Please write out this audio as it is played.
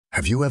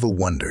Have you ever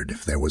wondered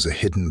if there was a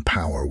hidden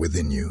power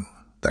within you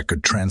that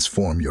could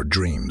transform your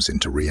dreams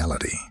into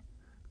reality?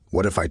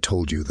 What if I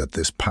told you that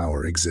this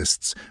power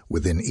exists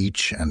within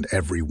each and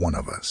every one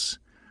of us,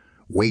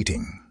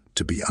 waiting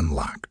to be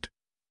unlocked?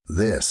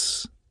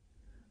 This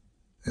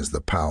is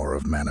the power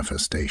of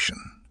manifestation.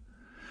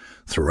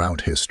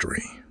 Throughout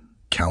history,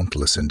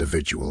 countless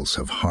individuals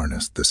have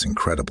harnessed this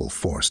incredible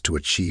force to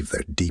achieve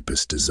their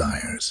deepest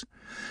desires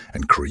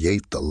and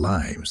create the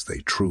lives they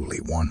truly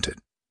wanted.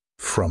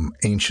 From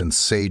ancient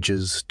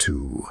sages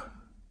to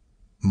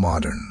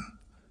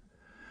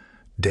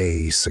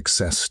modern-day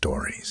success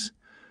stories,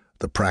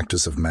 the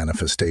practice of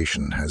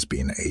manifestation has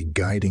been a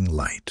guiding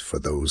light for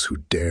those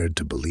who dared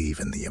to believe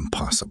in the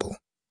impossible.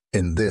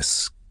 In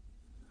this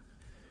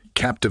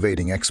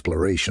captivating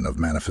exploration of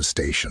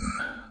manifestation,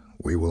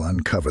 we will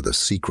uncover the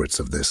secrets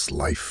of this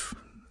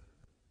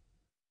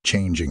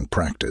life-changing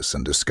practice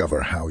and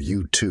discover how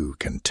you too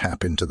can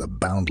tap into the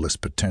boundless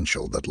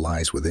potential that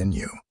lies within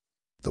you.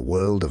 The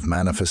world of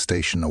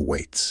manifestation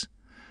awaits,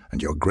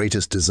 and your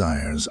greatest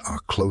desires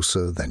are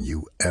closer than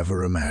you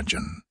ever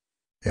imagine.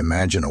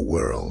 Imagine a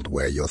world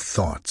where your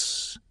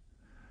thoughts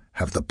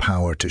have the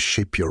power to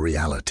shape your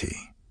reality,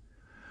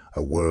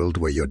 a world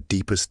where your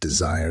deepest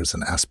desires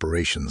and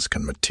aspirations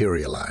can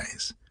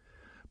materialize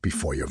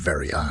before your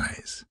very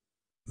eyes.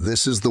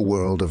 This is the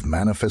world of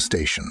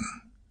manifestation,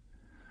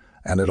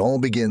 and it all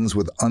begins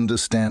with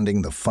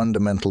understanding the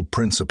fundamental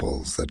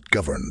principles that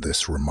govern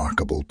this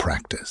remarkable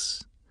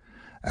practice.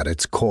 At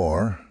its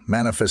core,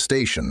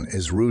 manifestation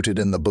is rooted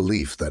in the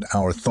belief that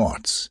our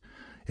thoughts,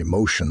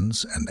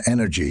 emotions, and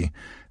energy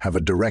have a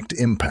direct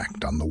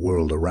impact on the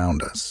world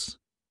around us.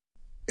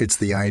 It's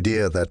the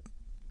idea that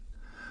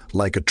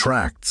like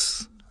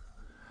attracts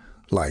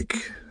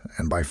like,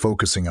 and by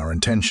focusing our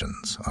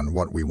intentions on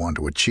what we want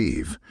to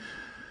achieve,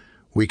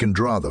 we can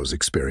draw those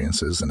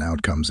experiences and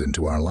outcomes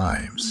into our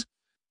lives.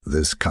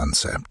 This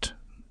concept,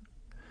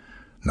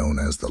 known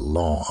as the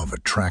law of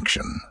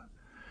attraction,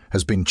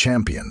 has been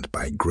championed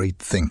by great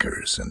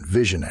thinkers and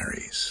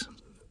visionaries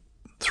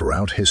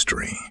throughout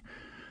history,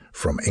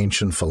 from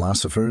ancient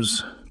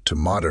philosophers to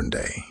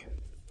modern-day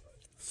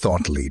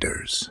thought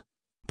leaders.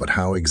 But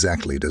how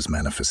exactly does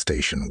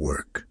manifestation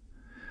work?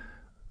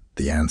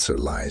 The answer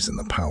lies in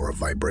the power of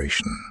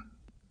vibration.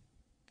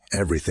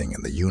 Everything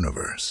in the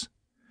universe,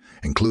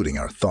 including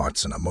our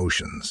thoughts and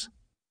emotions,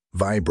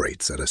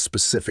 vibrates at a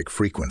specific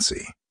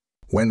frequency.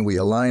 When we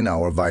align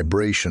our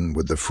vibration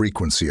with the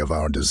frequency of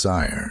our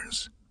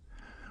desires,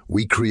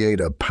 we create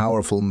a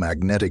powerful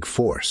magnetic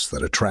force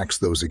that attracts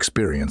those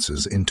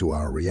experiences into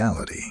our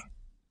reality.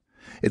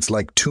 It's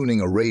like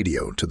tuning a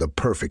radio to the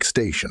perfect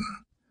station.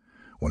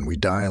 When we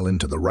dial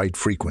into the right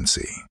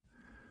frequency,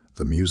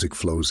 the music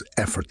flows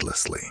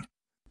effortlessly.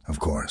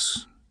 Of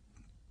course,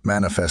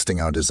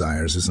 manifesting our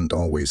desires isn't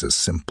always as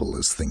simple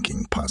as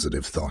thinking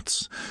positive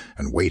thoughts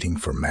and waiting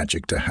for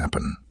magic to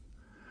happen.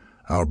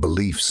 Our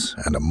beliefs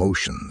and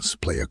emotions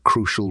play a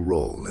crucial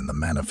role in the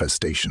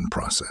manifestation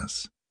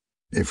process.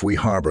 If we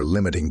harbor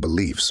limiting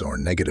beliefs or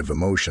negative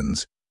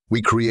emotions,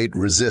 we create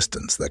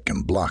resistance that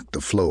can block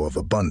the flow of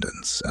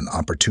abundance and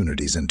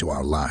opportunities into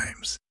our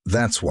lives.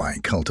 That's why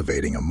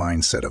cultivating a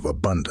mindset of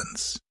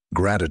abundance,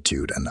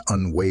 gratitude, and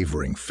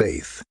unwavering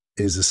faith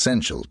is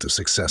essential to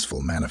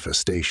successful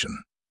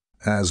manifestation.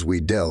 As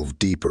we delve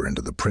deeper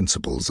into the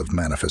principles of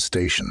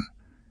manifestation,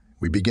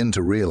 we begin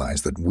to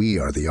realize that we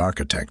are the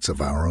architects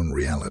of our own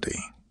reality.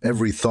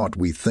 Every thought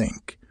we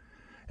think,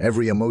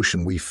 every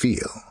emotion we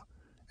feel,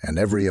 and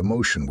every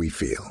action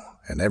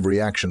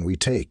we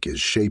take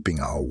is shaping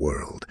our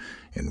world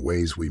in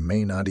ways we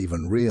may not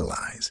even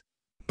realize.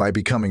 By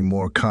becoming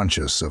more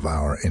conscious of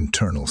our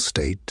internal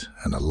state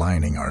and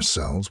aligning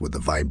ourselves with the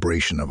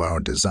vibration of our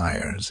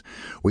desires,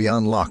 we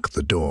unlock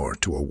the door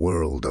to a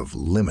world of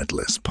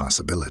limitless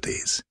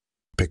possibilities.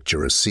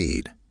 Picture a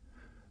seed,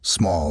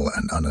 small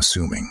and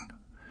unassuming,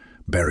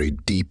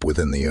 buried deep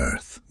within the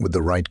earth with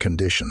the right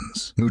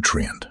conditions,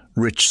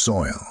 nutrient-rich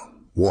soil,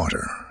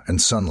 water,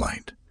 and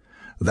sunlight.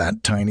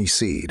 That tiny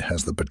seed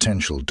has the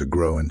potential to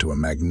grow into a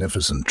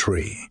magnificent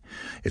tree,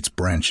 its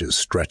branches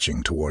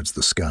stretching towards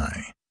the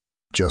sky.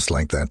 Just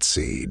like that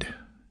seed,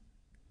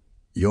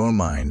 your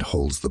mind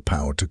holds the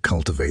power to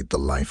cultivate the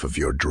life of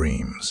your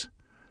dreams.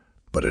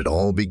 But it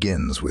all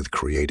begins with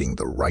creating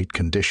the right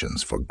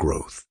conditions for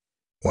growth.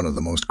 One of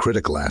the most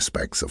critical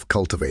aspects of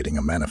cultivating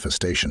a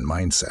manifestation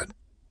mindset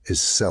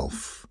is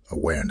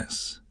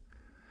self-awareness.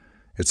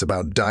 It's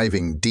about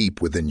diving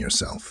deep within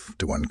yourself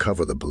to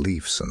uncover the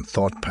beliefs and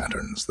thought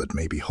patterns that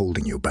may be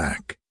holding you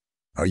back.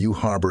 Are you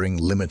harboring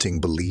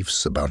limiting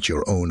beliefs about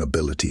your own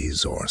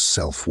abilities or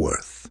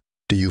self-worth?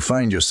 Do you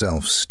find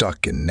yourself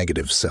stuck in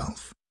negative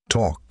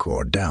self-talk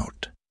or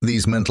doubt?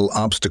 These mental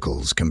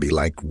obstacles can be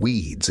like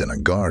weeds in a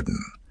garden,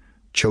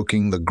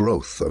 choking the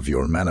growth of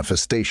your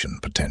manifestation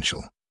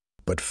potential.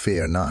 But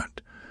fear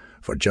not,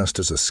 for just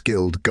as a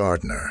skilled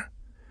gardener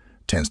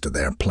tends to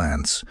their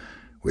plants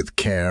with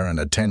care and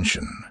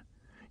attention,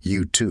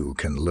 you too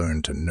can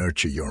learn to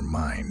nurture your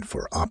mind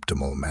for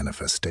optimal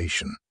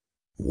manifestation.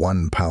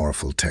 One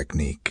powerful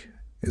technique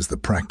is the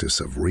practice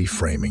of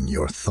reframing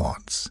your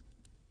thoughts.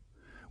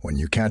 When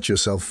you catch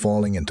yourself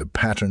falling into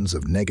patterns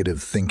of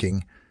negative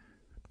thinking,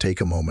 take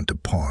a moment to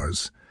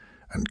pause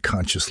and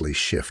consciously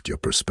shift your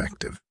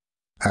perspective.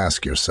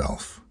 Ask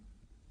yourself,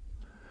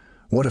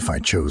 what if I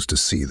chose to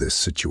see this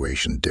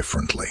situation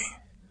differently?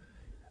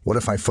 What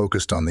if I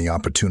focused on the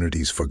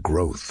opportunities for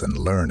growth and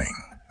learning?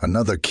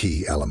 Another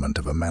key element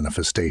of a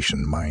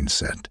manifestation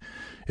mindset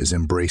is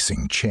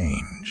embracing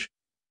change.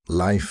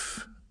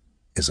 Life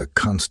is a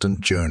constant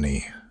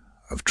journey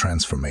of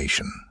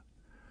transformation,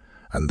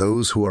 and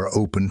those who are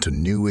open to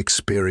new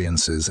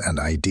experiences and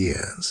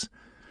ideas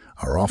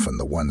are often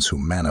the ones who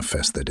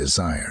manifest their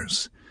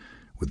desires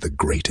with the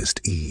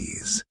greatest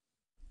ease.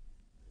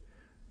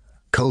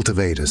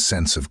 Cultivate a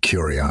sense of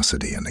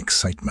curiosity and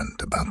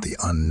excitement about the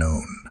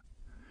unknown,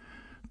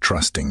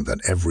 trusting that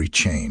every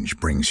change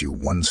brings you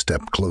one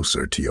step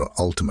closer to your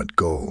ultimate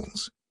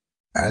goals.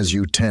 As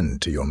you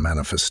tend to your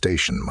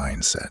manifestation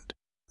mindset,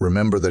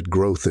 remember that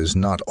growth is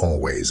not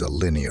always a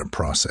linear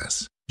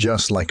process.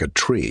 Just like a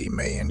tree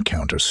may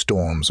encounter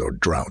storms or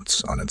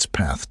droughts on its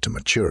path to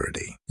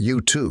maturity,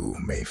 you too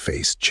may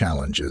face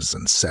challenges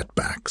and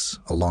setbacks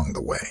along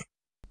the way.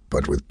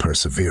 But with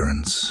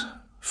perseverance,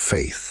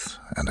 faith,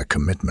 and a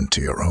commitment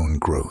to your own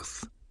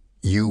growth,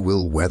 you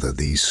will weather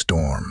these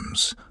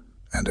storms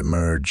and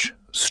emerge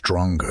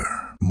stronger,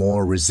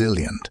 more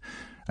resilient,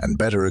 and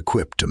better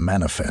equipped to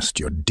manifest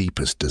your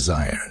deepest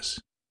desires.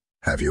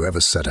 Have you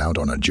ever set out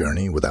on a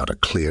journey without a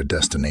clear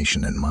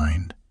destination in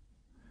mind?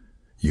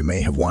 You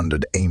may have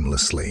wandered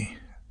aimlessly,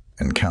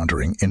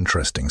 encountering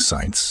interesting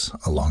sights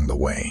along the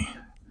way,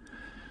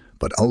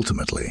 but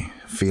ultimately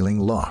feeling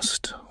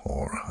lost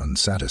or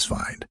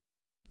unsatisfied.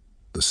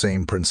 The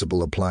same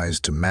principle applies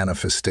to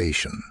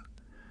manifestation.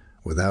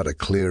 Without a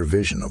clear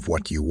vision of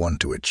what you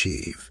want to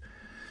achieve,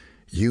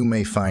 you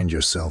may find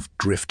yourself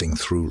drifting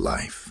through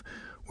life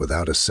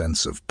without a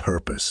sense of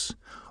purpose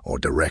or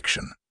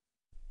direction.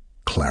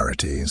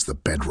 Clarity is the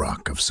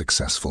bedrock of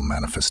successful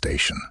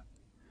manifestation.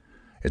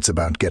 It's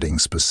about getting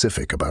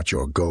specific about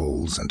your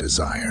goals and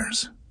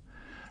desires,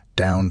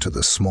 down to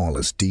the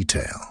smallest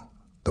detail.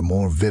 The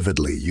more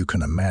vividly you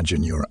can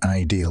imagine your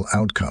ideal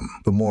outcome,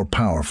 the more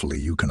powerfully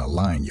you can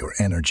align your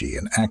energy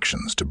and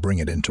actions to bring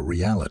it into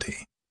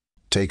reality.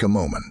 Take a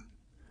moment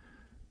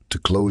to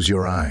close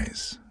your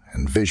eyes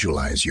and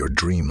visualize your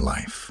dream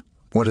life.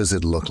 What does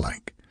it look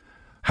like?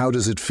 How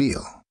does it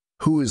feel?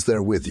 Who is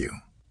there with you?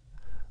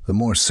 The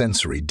more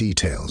sensory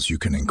details you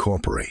can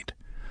incorporate,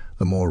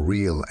 the more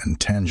real and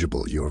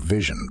tangible your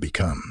vision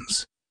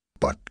becomes.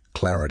 But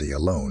clarity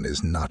alone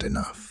is not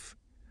enough.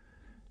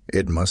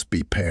 It must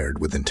be paired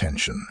with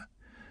intention.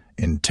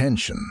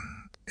 Intention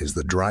is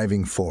the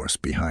driving force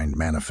behind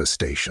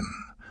manifestation,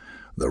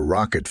 the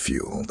rocket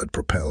fuel that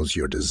propels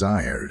your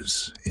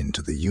desires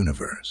into the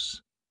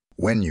universe.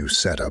 When you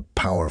set a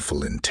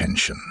powerful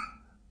intention,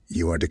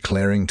 you are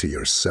declaring to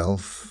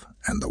yourself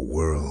and the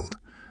world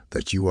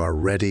that you are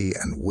ready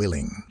and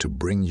willing to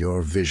bring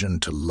your vision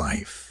to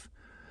life,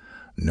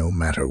 no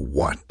matter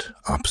what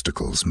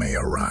obstacles may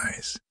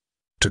arise.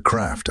 To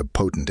craft a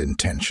potent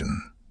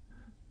intention,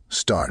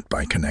 start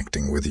by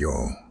connecting with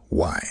your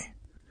why.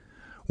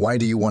 Why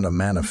do you want to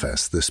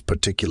manifest this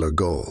particular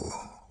goal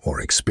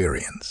or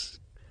experience?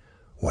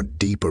 What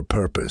deeper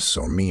purpose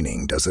or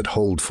meaning does it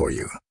hold for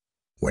you?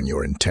 When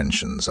your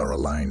intentions are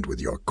aligned with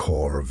your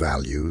core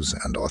values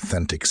and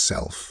authentic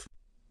self,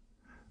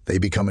 they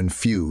become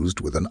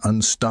infused with an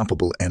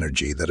unstoppable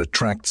energy that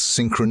attracts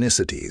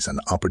synchronicities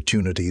and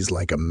opportunities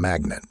like a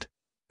magnet.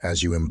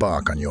 As you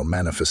embark on your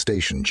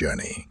manifestation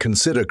journey,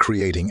 consider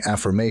creating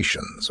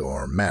affirmations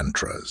or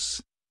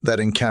mantras that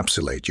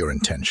encapsulate your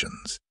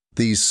intentions.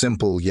 These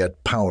simple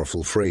yet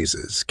powerful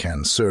phrases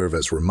can serve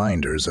as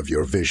reminders of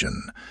your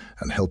vision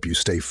and help you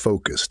stay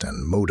focused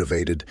and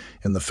motivated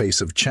in the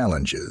face of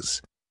challenges.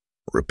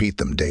 Repeat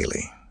them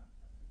daily,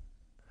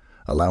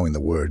 allowing the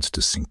words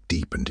to sink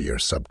deep into your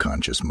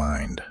subconscious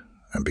mind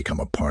and become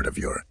a part of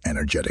your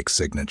energetic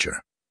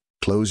signature.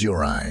 Close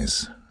your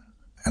eyes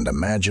and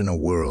imagine a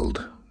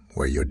world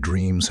where your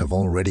dreams have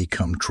already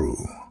come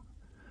true.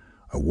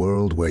 A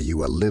world where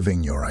you are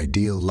living your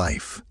ideal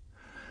life,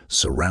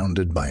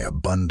 surrounded by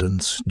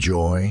abundance,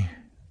 joy,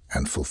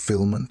 and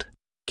fulfillment.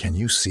 Can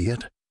you see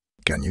it?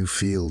 Can you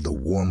feel the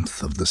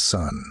warmth of the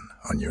sun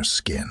on your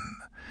skin,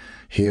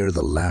 hear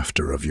the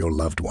laughter of your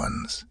loved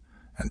ones,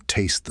 and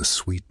taste the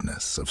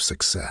sweetness of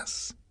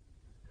success?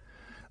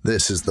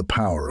 This is the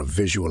power of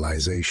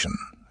visualization,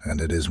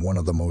 and it is one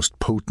of the most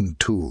potent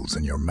tools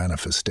in your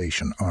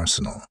manifestation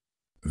arsenal.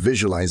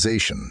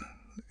 Visualization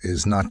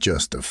is not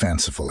just a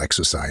fanciful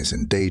exercise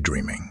in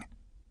daydreaming.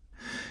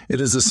 It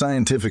is a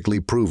scientifically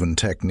proven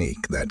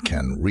technique that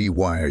can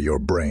rewire your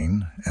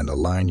brain and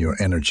align your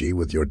energy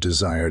with your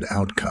desired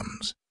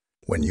outcomes.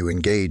 When you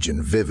engage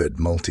in vivid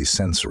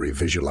multisensory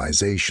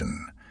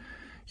visualization,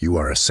 you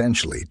are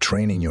essentially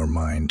training your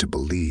mind to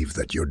believe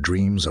that your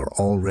dreams are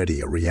already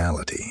a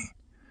reality.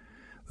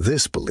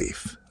 This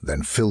belief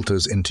then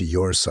filters into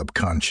your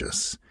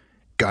subconscious,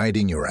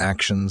 guiding your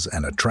actions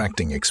and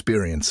attracting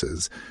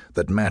experiences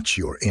that match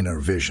your inner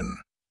vision.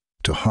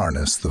 To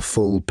harness the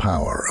full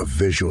power of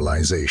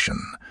visualization,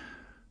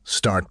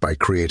 start by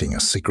creating a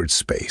secret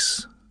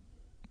space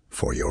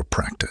for your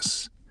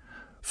practice.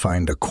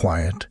 Find a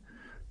quiet,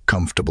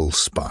 comfortable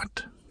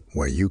spot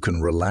where you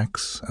can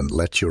relax and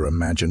let your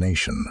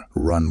imagination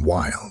run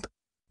wild.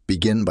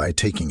 Begin by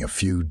taking a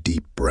few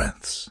deep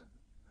breaths,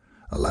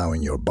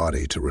 allowing your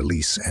body to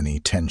release any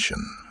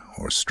tension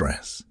or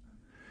stress.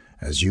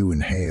 As you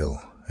inhale,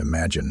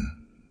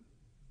 imagine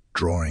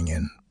drawing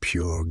in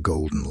pure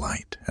golden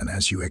light, and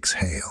as you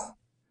exhale,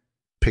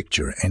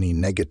 picture any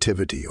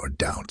negativity or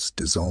doubts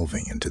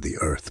dissolving into the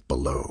earth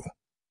below.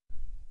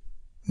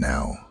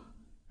 Now,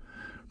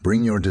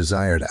 bring your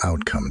desired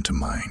outcome to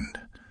mind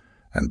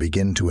and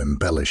begin to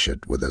embellish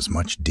it with as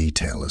much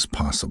detail as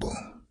possible.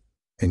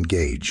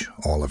 Engage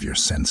all of your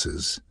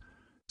senses: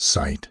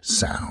 sight,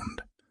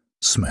 sound,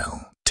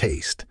 smell,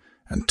 taste,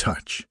 and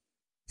touch.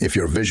 If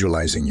you're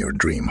visualizing your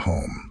dream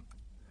home,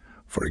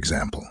 for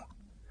example,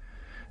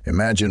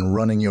 imagine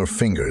running your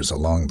fingers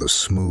along the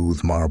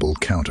smooth marble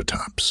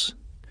countertops,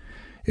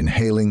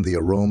 inhaling the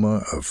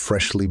aroma of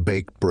freshly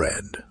baked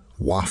bread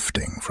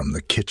wafting from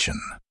the kitchen,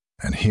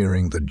 and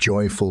hearing the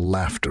joyful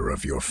laughter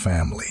of your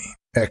family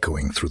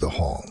echoing through the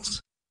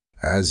halls.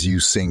 As you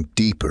sink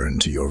deeper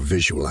into your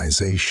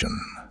visualization,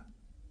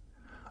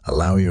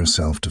 allow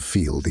yourself to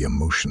feel the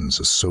emotions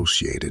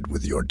associated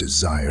with your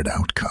desired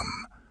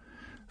outcome.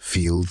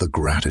 Feel the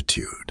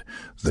gratitude,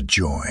 the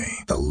joy,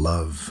 the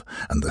love,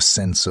 and the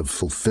sense of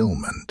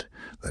fulfillment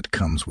that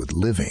comes with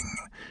living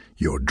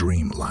your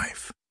dream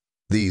life.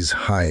 These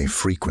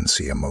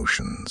high-frequency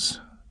emotions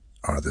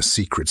are the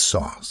secret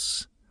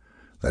sauce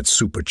that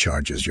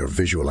supercharges your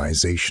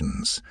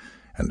visualizations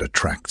and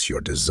attracts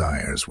your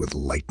desires with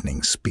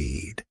lightning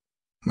speed.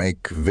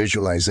 Make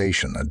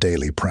visualization a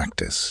daily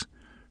practice,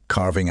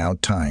 carving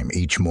out time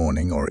each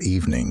morning or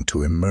evening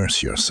to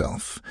immerse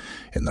yourself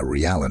in the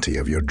reality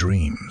of your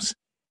dreams.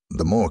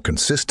 The more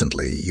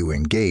consistently you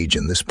engage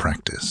in this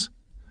practice,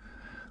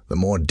 the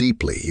more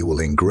deeply you will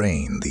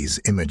ingrain these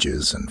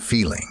images and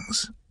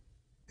feelings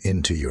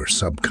into your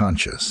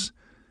subconscious,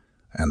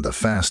 and the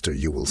faster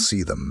you will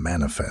see them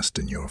manifest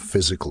in your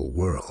physical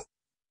world.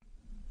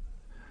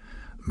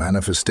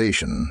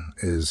 Manifestation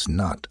is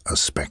not a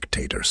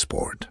spectator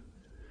sport.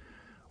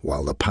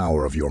 While the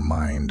power of your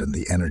mind and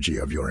the energy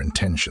of your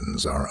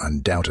intentions are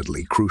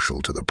undoubtedly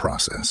crucial to the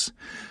process,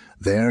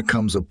 there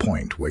comes a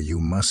point where you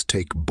must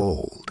take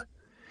bold,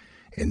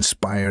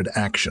 inspired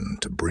action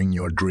to bring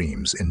your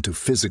dreams into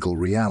physical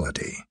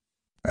reality.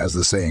 As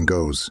the saying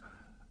goes,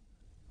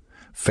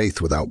 faith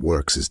without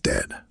works is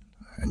dead,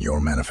 and your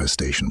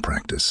manifestation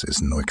practice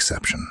is no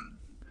exception.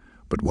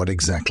 But what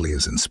exactly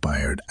is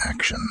inspired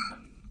action?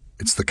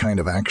 It's the kind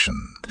of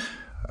action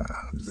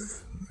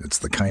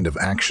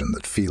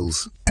that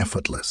feels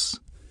effortless,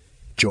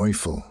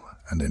 joyful,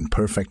 and in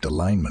perfect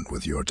alignment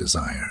with your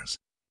desires.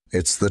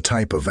 It's the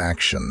type of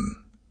action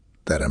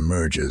that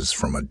emerges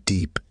from a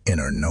deep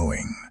inner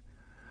knowing,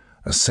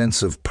 a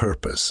sense of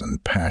purpose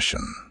and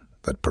passion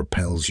that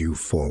propels you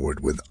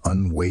forward with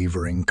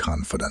unwavering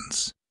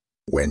confidence.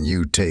 When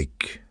you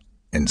take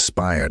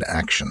inspired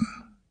action,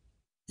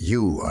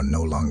 you are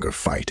no longer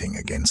fighting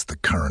against the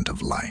current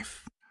of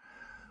life,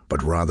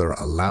 but rather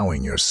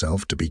allowing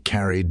yourself to be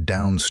carried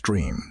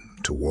downstream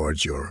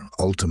towards your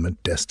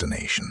ultimate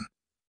destination.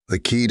 The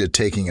key to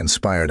taking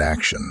inspired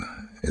action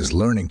is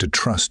learning to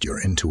trust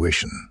your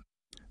intuition.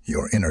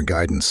 Your inner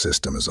guidance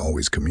system is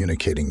always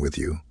communicating with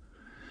you,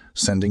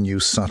 sending you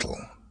subtle,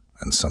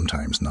 and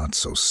sometimes not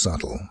so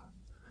subtle,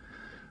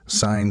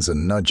 signs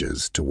and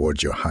nudges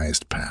towards your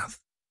highest path.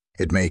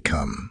 It may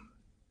come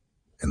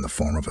in the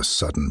form of a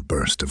sudden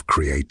burst of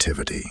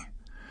creativity,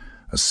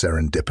 a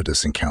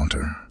serendipitous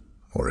encounter,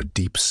 or a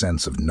deep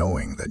sense of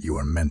knowing that you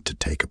are meant to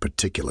take a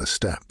particular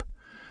step.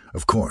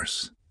 Of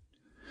course,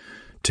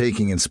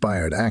 taking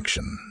inspired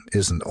action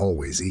isn't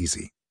always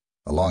easy.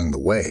 Along the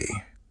way,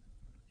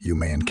 you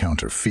may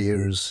encounter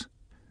fears,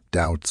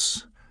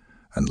 doubts,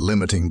 and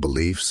limiting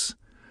beliefs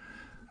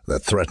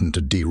that threaten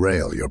to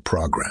derail your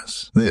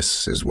progress.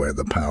 This is where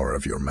the power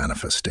of your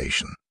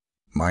manifestation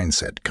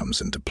mindset comes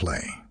into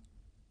play.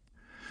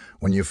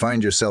 When you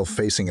find yourself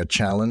facing a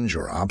challenge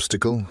or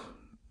obstacle,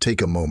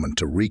 take a moment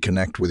to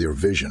reconnect with your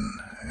vision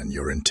and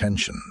your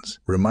intentions.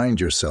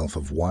 Remind yourself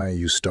of why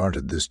you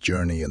started this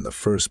journey in the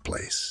first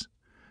place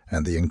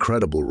and the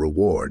incredible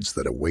rewards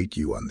that await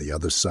you on the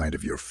other side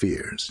of your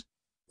fears.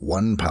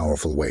 One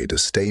powerful way to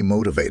stay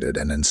motivated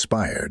and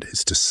inspired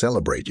is to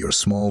celebrate your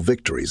small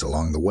victories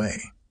along the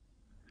way.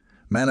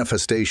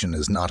 Manifestation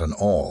is not an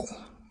all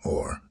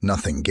or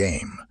nothing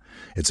game.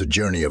 It's a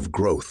journey of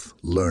growth,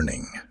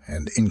 learning,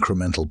 and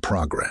incremental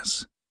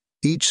progress.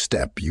 Each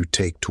step you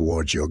take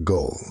towards your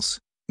goals,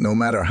 no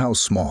matter how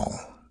small,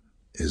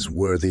 is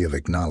worthy of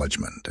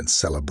acknowledgement and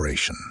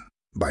celebration.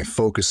 By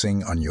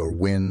focusing on your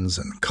wins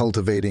and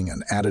cultivating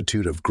an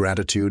attitude of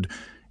gratitude,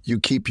 you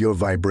keep your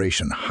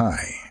vibration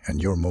high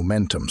and your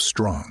momentum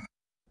strong.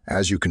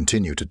 As you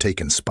continue to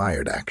take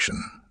inspired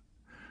action,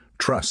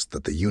 trust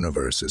that the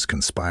universe is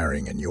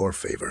conspiring in your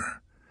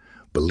favor,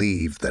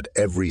 Believe that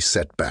every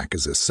setback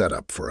is a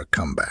setup for a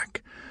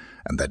comeback,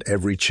 and that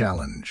every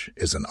challenge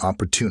is an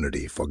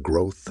opportunity for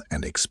growth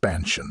and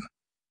expansion.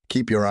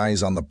 Keep your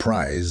eyes on the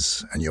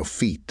prize and your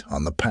feet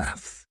on the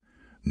path,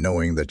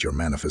 knowing that your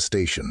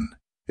manifestation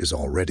is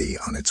already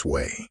on its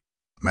way.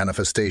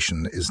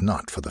 Manifestation is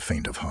not for the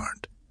faint of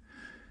heart.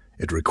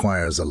 It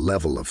requires a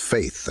level of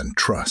faith and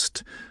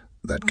trust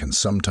that can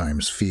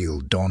sometimes feel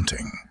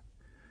daunting,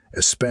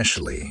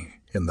 especially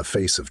in the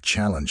face of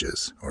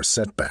challenges or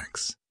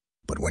setbacks.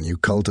 But when you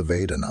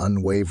cultivate an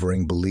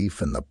unwavering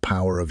belief in the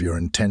power of your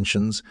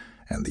intentions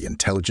and the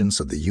intelligence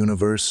of the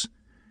universe,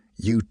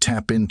 you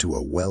tap into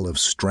a well of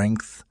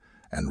strength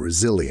and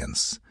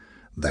resilience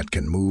that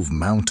can move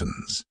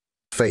mountains.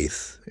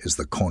 Faith is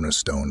the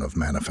cornerstone of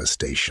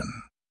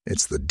manifestation.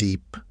 It's the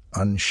deep,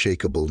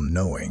 unshakable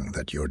knowing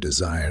that your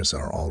desires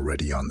are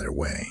already on their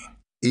way.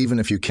 Even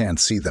if you can't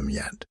see them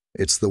yet,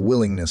 it's the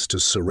willingness to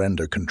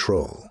surrender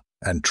control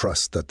and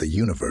trust that the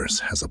universe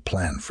has a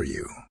plan for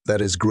you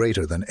that is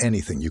greater than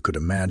anything you could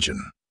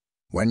imagine.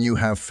 When you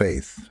have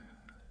faith,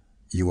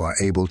 you are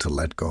able to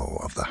let go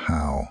of the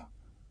how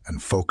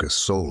and focus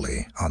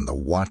solely on the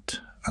what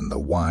and the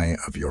why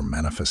of your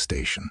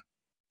manifestation.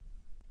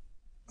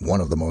 One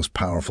of the most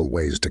powerful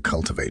ways to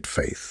cultivate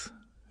faith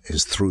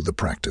is through the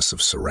practice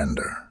of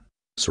surrender.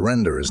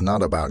 Surrender is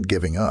not about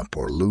giving up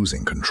or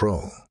losing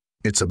control.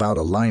 It's about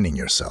aligning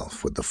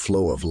yourself with the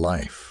flow of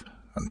life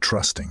and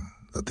trusting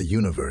that the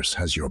universe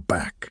has your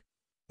back.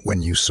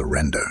 When you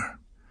surrender,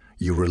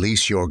 you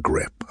release your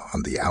grip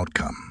on the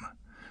outcome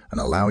and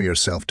allow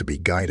yourself to be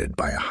guided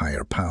by a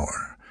higher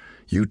power.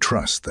 You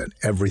trust that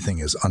everything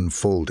is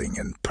unfolding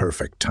in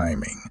perfect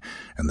timing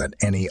and that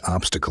any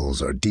obstacles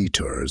or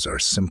detours are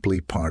simply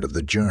part of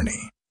the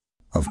journey.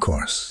 Of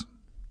course,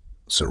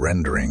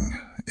 surrendering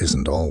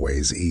isn't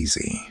always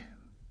easy,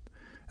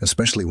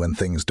 especially when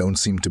things don't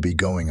seem to be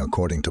going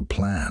according to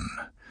plan.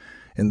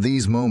 In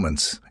these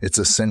moments, it's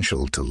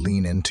essential to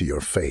lean into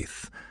your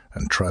faith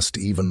and trust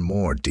even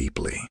more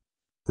deeply.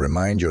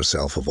 Remind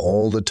yourself of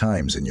all the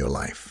times in your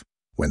life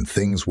when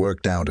things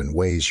worked out in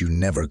ways you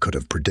never could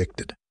have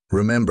predicted.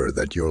 Remember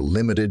that your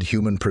limited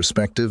human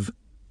perspective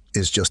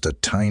is just a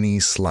tiny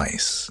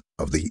slice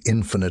of the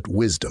infinite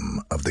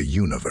wisdom of the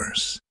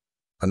universe.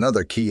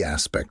 Another key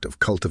aspect of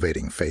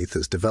cultivating faith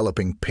is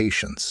developing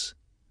patience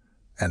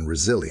and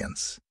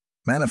resilience.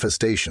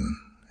 Manifestation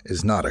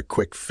is not a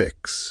quick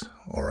fix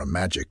or a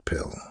magic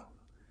pill.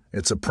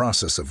 It's a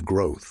process of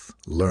growth,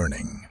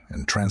 learning,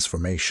 and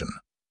transformation.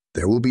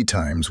 There will be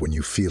times when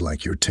you feel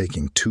like you're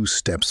taking 2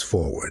 steps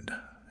forward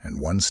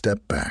and 1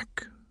 step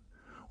back,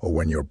 or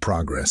when your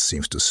progress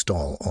seems to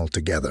stall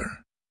altogether.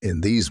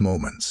 In these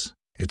moments,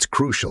 it's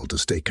crucial to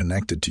stay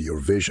connected to your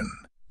vision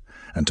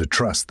and to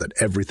trust that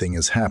everything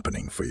is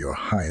happening for your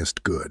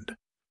highest good.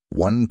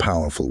 One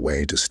powerful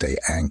way to stay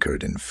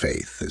anchored in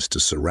faith is to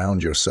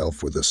surround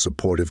yourself with a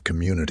supportive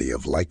community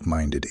of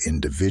like-minded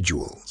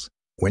individuals.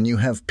 When you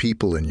have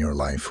people in your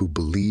life who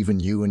believe in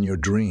you and your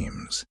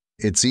dreams,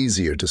 it's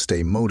easier to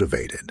stay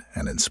motivated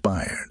and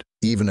inspired,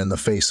 even in the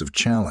face of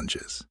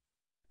challenges.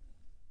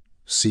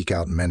 Seek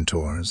out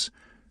mentors,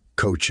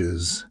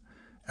 coaches,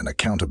 and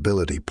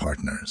accountability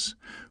partners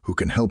who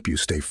can help you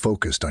stay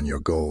focused on your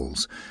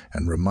goals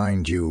and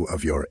remind you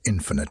of your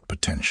infinite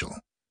potential.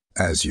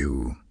 As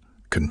you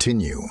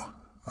continue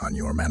on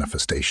your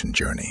manifestation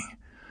journey,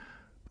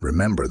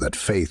 remember that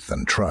faith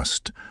and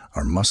trust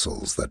are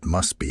muscles that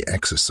must be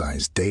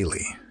exercised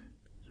daily.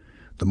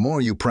 The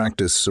more you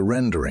practice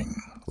surrendering,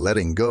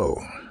 letting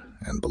go,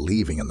 and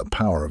believing in the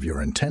power of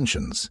your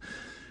intentions,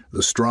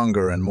 the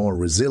stronger and more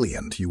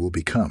resilient you will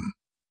become.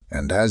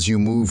 And as you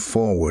move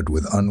forward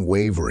with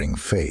unwavering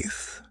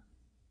faith,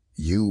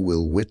 you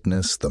will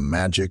witness the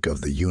magic of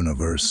the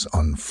universe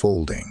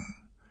unfolding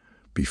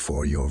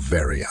before your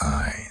very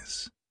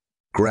eyes.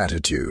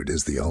 Gratitude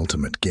is the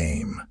ultimate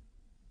game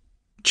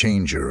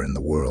changer in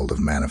the world of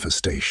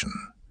manifestation.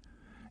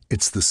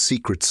 It's the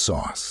secret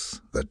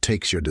sauce that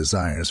takes your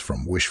desires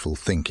from wishful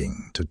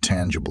thinking to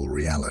tangible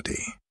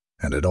reality.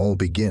 And it all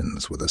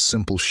begins with a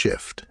simple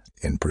shift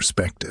in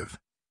perspective.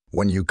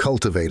 When you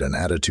cultivate an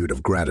attitude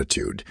of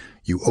gratitude,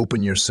 you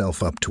open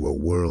yourself up to a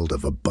world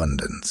of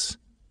abundance,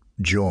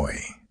 joy,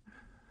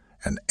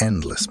 and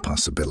endless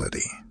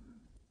possibility.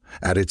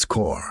 At its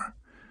core,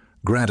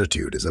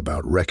 gratitude is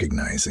about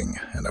recognizing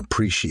and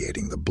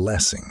appreciating the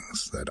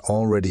blessings that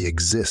already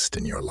exist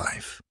in your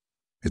life.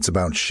 It's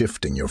about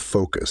shifting your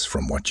focus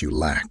from what you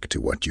lack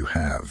to what you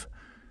have,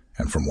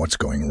 and from what's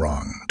going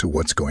wrong to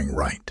what's going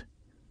right.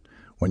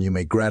 When you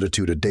make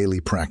gratitude a daily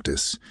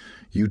practice,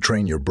 you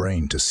train your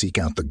brain to seek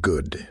out the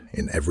good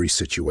in every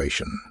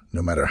situation,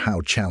 no matter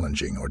how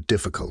challenging or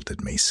difficult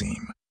it may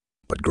seem.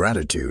 But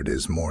gratitude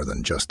is more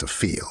than just a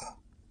feel.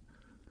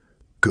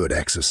 Good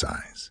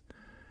exercise.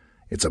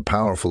 It's a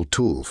powerful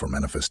tool for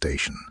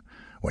manifestation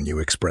when you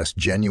express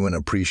genuine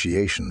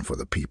appreciation for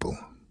the people,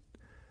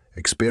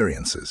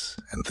 experiences,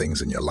 and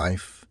things in your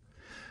life.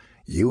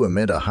 You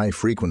emit a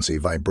high-frequency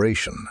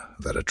vibration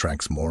that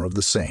attracts more of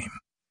the same.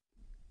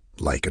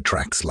 Like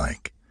attracts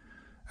like.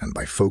 And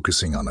by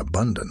focusing on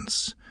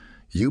abundance,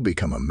 you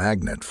become a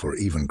magnet for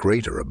even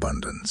greater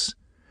abundance.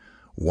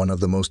 One of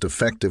the most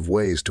effective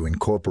ways to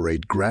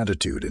incorporate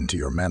gratitude into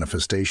your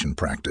manifestation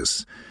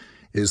practice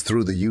is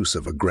through the use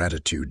of a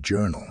gratitude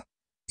journal.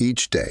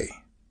 Each day,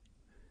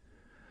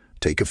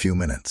 take a few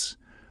minutes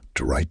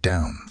to write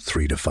down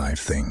 3 to 5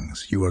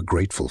 things you are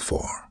grateful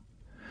for.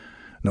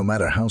 No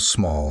matter how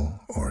small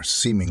or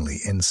seemingly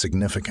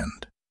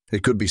insignificant,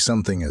 it could be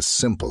something as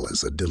simple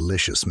as a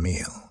delicious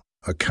meal,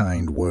 a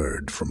kind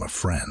word from a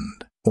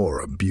friend, or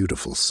a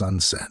beautiful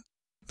sunset.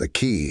 The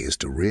key is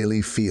to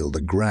really feel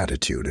the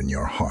gratitude in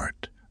your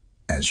heart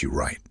as you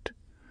write,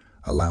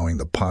 allowing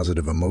the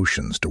positive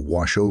emotions to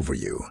wash over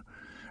you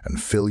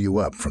and fill you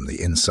up from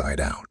the inside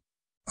out.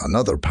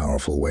 Another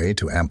powerful way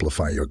to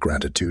amplify your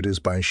gratitude is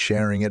by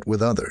sharing it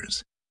with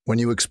others. When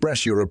you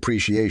express your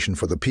appreciation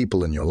for the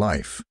people in your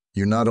life,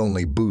 you not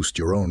only boost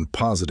your own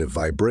positive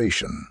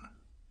vibration,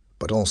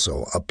 but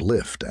also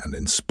uplift and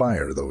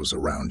inspire those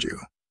around you.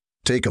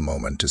 Take a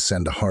moment to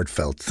send a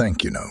heartfelt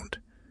thank you note,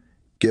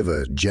 give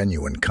a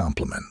genuine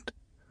compliment,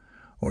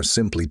 or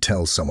simply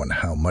tell someone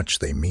how much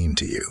they mean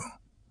to you.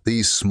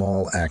 These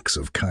small acts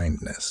of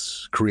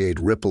kindness create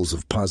ripples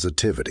of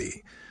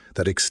positivity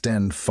that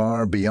extend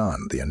far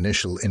beyond the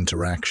initial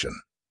interaction.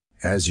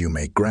 As you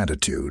make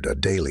gratitude a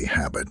daily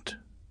habit,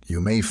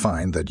 you may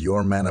find that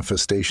your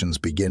manifestations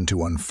begin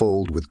to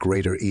unfold with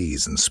greater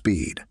ease and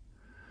speed.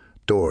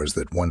 Doors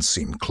that once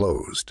seemed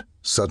closed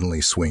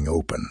suddenly swing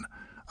open,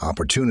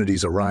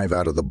 opportunities arrive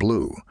out of the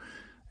blue,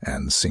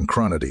 and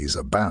synchronicities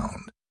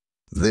abound.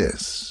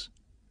 This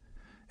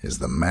is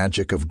the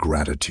magic of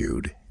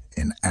gratitude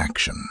in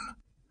action.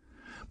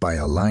 By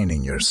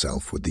aligning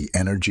yourself with the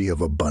energy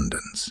of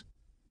abundance,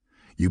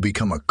 you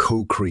become a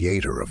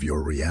co-creator of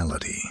your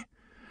reality,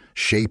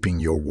 shaping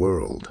your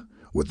world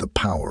with the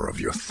power of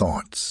your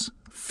thoughts,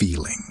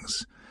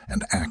 feelings,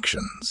 and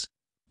actions.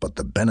 But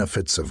the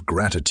benefits of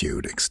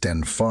gratitude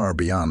extend far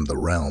beyond the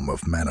realm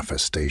of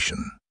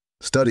manifestation.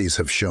 Studies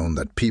have shown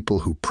that people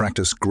who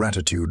practice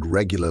gratitude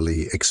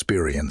regularly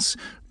experience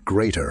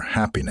greater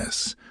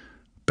happiness,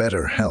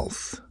 better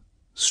health,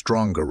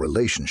 stronger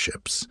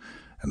relationships,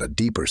 and a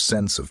deeper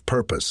sense of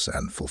purpose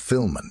and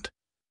fulfillment.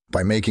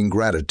 By making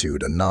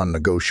gratitude a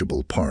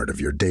non-negotiable part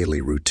of your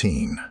daily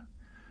routine,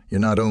 you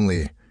not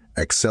only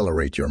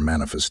accelerate your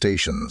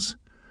manifestations,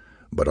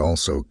 but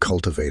also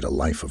cultivate a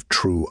life of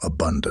true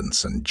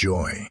abundance and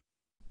joy.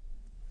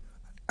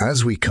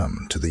 As we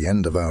come to the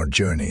end of our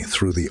journey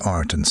through the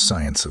art and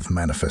science of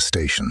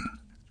manifestation,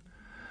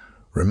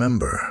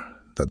 remember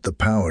that the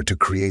power to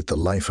create the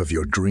life of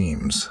your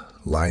dreams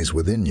lies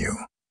within you.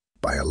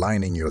 By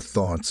aligning your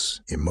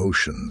thoughts,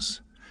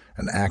 emotions,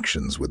 and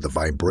actions with the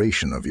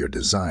vibration of your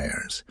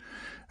desires,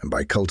 and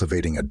by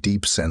cultivating a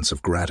deep sense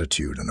of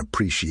gratitude and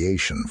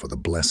appreciation for the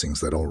blessings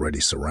that already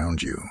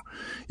surround you,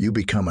 you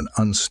become an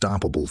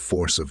unstoppable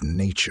force of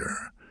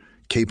nature,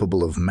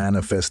 capable of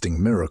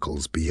manifesting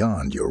miracles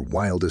beyond your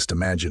wildest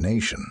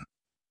imagination.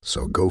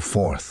 So go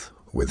forth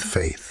with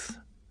faith,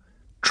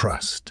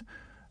 trust,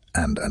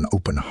 and an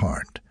open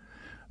heart,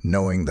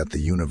 knowing that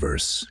the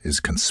universe is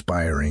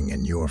conspiring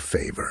in your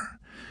favor.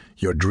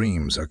 Your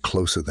dreams are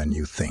closer than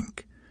you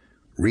think.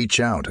 Reach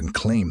out and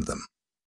claim them.